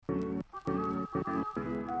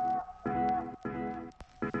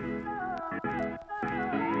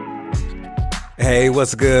Hey,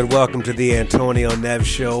 what's good? Welcome to the Antonio Neves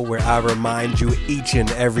Show, where I remind you each and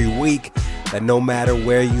every week that no matter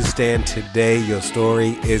where you stand today, your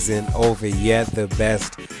story isn't over yet. The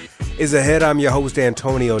best is ahead. I'm your host,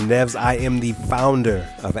 Antonio Neves. I am the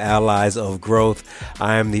founder of Allies of Growth.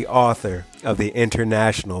 I am the author of the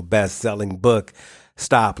international best-selling book,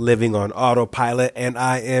 Stop Living on Autopilot, and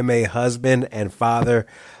I am a husband and father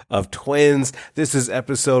of twins. This is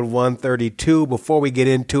episode 132. Before we get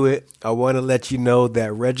into it, I want to let you know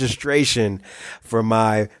that registration for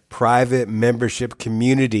my private membership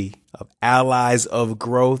community of Allies of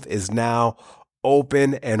Growth is now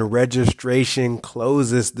open, and registration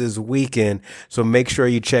closes this weekend. So make sure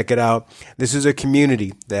you check it out. This is a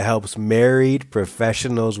community that helps married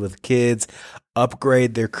professionals with kids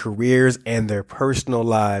upgrade their careers and their personal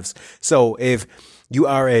lives. So if you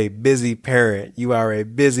are a busy parent, you are a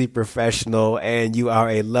busy professional, and you are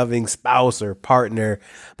a loving spouse or partner,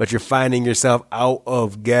 but you're finding yourself out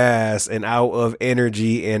of gas and out of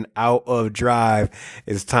energy and out of drive,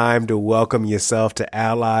 it's time to welcome yourself to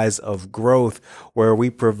Allies of Growth, where we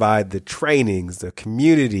provide the trainings, the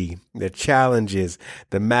community, the challenges,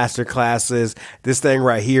 the master classes. This thing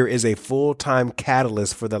right here is a full-time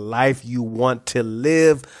catalyst for the life you want to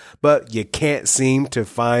live, but you can't seem to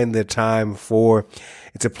find the time for.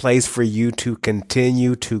 It's a place for you to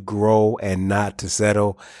continue to grow and not to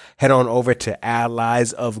settle. Head on over to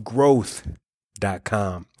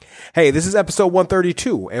alliesofgrowth.com. Hey, this is episode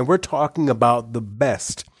 132, and we're talking about the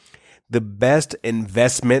best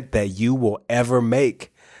investment that you will ever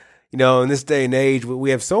make. You know, in this day and age,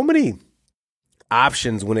 we have so many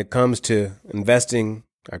options when it comes to investing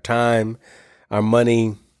our time, our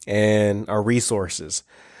money, and our resources.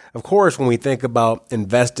 Of course, when we think about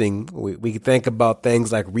investing, we think about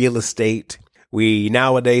things like real estate.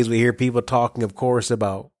 Nowadays we hear people talking, of course,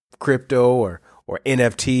 about crypto or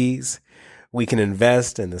NFTs. We can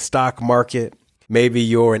invest in the stock market. Maybe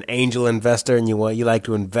you're an angel investor and you like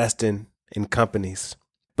to invest in companies.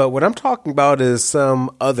 But what I'm talking about is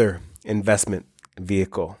some other investment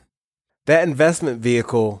vehicle. That investment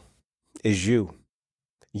vehicle is you.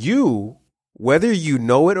 You, whether you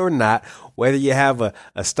know it or not, whether you have a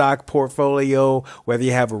stock portfolio, whether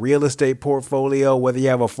you have a real estate portfolio, whether you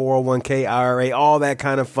have a 401k, IRA, all that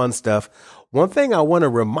kind of fun stuff. One thing I want to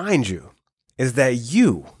remind you is that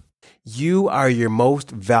you are your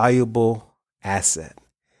most valuable asset.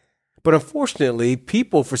 But unfortunately,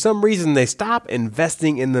 people, for some reason, they stop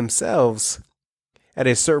investing in themselves at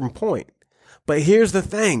a certain point. But here's the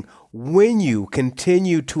thing. When you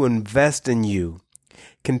continue to invest in you,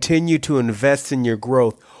 continue to invest in your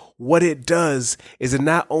growth, what it does is it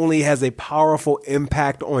not only has a powerful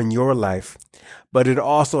impact on your life, but it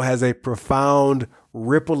also has a profound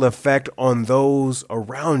ripple effect on those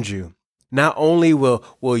around you. Not only will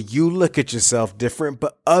you look at yourself different,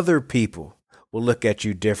 but other people will look at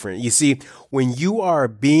you different. You see, when you are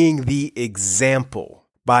being the example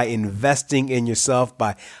by investing in yourself,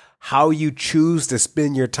 by how you choose to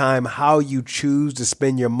spend your time, how you choose to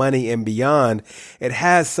spend your money and beyond, it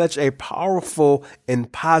has such a powerful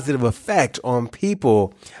and positive effect on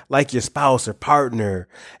people like your spouse or partner.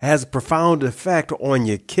 It has a profound effect on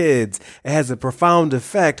your kids. It has a profound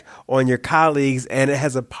effect on your colleagues, and it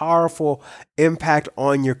has a powerful impact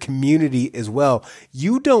on your community as well.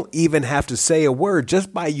 You don't even have to say a word.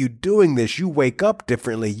 Just by you doing this, you wake up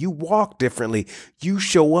differently. You walk differently. You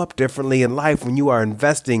show up differently in life when you are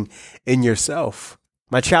investing in yourself.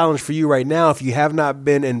 My challenge for you right now, if you have not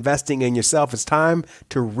been investing in yourself, it's time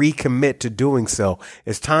to recommit to doing so.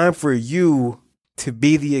 It's time for you to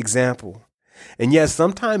be the example. And yes,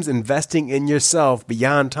 sometimes investing in yourself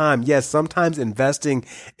beyond time. Yes, sometimes investing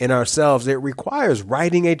in ourselves, it requires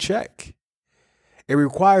writing a check. It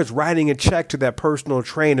requires writing a check to that personal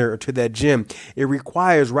trainer or to that gym. It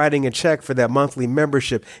requires writing a check for that monthly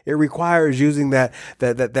membership. It requires using that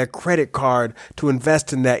credit card to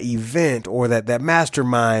invest in that event or that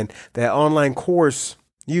mastermind, that online course,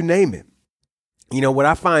 you name it. You know, what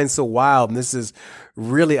I find so wild, and this is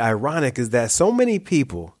really ironic, is that so many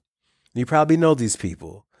people, you probably know these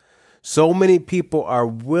people, so many people are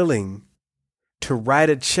willing to write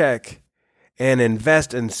a check and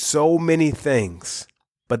invest in so many things,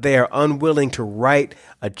 but they are unwilling to write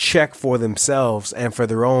a check for themselves and for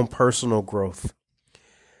their own personal growth.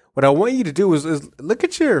 What I want you to do is look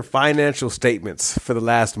at your financial statements for the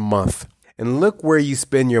last month and look where you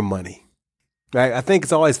spend your money. Right? I think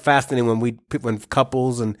it's always fascinating when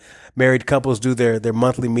couples and married couples do their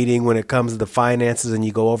monthly meeting when it comes to the finances and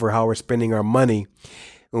you go over how we're spending our money.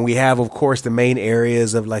 And we have, of course, the main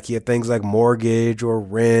areas of like you have things like mortgage or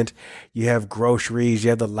rent, you have groceries, you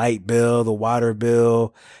have the light bill, the water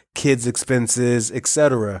bill, kids' expenses,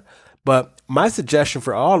 etc. But my suggestion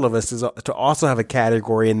for all of us is to also have a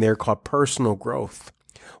category in there called personal growth,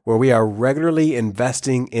 where we are regularly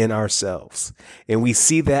investing in ourselves. And we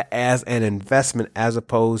see that as an investment as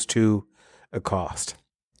opposed to a cost.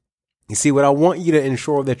 You see, what I want you to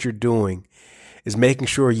ensure that you're doing is making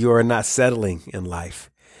sure you are not settling in life.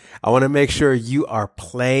 I want to make sure you are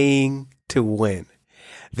playing to win.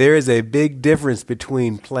 There is a big difference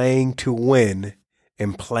between playing to win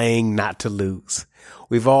and playing not to lose.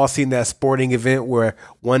 We've all seen that sporting event where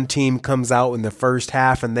one team comes out in the first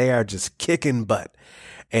half and they are just kicking butt.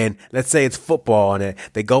 And let's say it's football and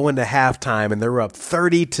they go into halftime and they're up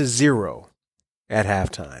 30-0 at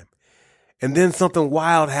halftime. And then something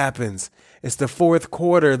wild happens. It's the fourth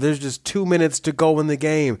quarter. There's just 2 minutes to go in the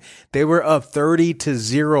game. They were up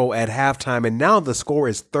 30-0 at halftime, and now the score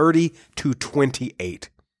is 30-28.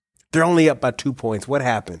 They're only up by 2 points. What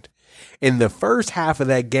happened? In the first half of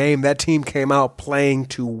that game, that team came out playing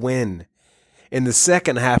to win. In the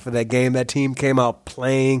second half of that game, that team came out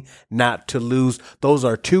playing not to lose. Those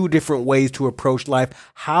are two different ways to approach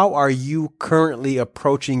life. How are you currently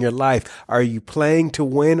approaching your life? Are you playing to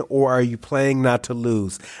win or are you playing not to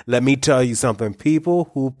lose? Let me tell you something. People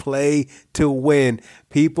who play to win,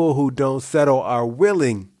 people who don't settle, are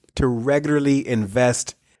willing to regularly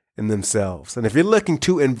invest in themselves. And if you're looking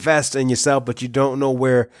to invest in yourself, but you don't know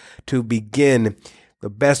where to begin, the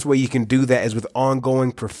best way you can do that is with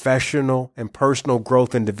ongoing professional and personal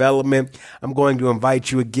growth and development. I'm going to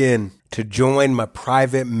invite you again to join my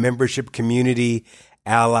private membership community,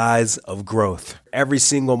 Allies of Growth. Every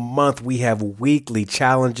single month, we have weekly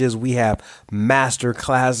challenges. We have master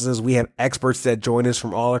classes. We have experts that join us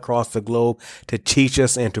from all across the globe to teach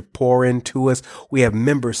us and to pour into us. We have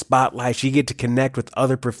member spotlights. You get to connect with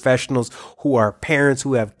other professionals who are parents,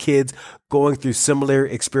 who have kids going through similar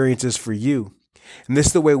experiences for you. And this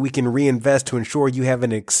is the way we can reinvest to ensure you have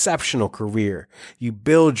an exceptional career. You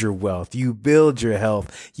build your wealth, you build your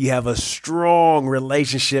health, you have a strong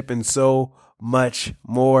relationship, and so much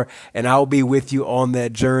more. And I'll be with you on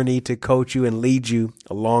that journey to coach you and lead you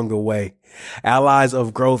along the way. Allies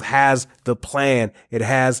of Growth has the plan, it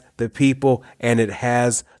has the people, and it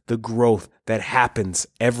has the growth that happens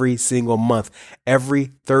every single month.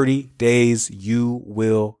 Every 30 days, you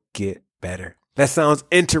will get better. That sounds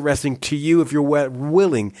interesting to you. If you're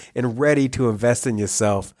willing and ready to invest in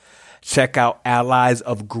yourself, check out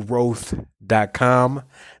alliesofgrowth.com.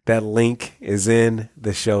 That link is in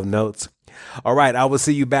the show notes. All right, I will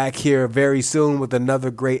see you back here very soon with another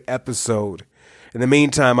great episode. In the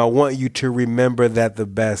meantime, I want you to remember that the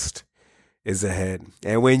best is ahead.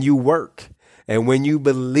 And when you work and when you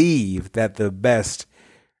believe that the best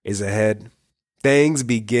is ahead, things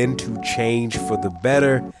begin to change for the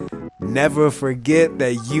better. Never forget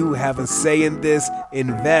that you have a say in this.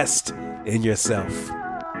 Invest in yourself.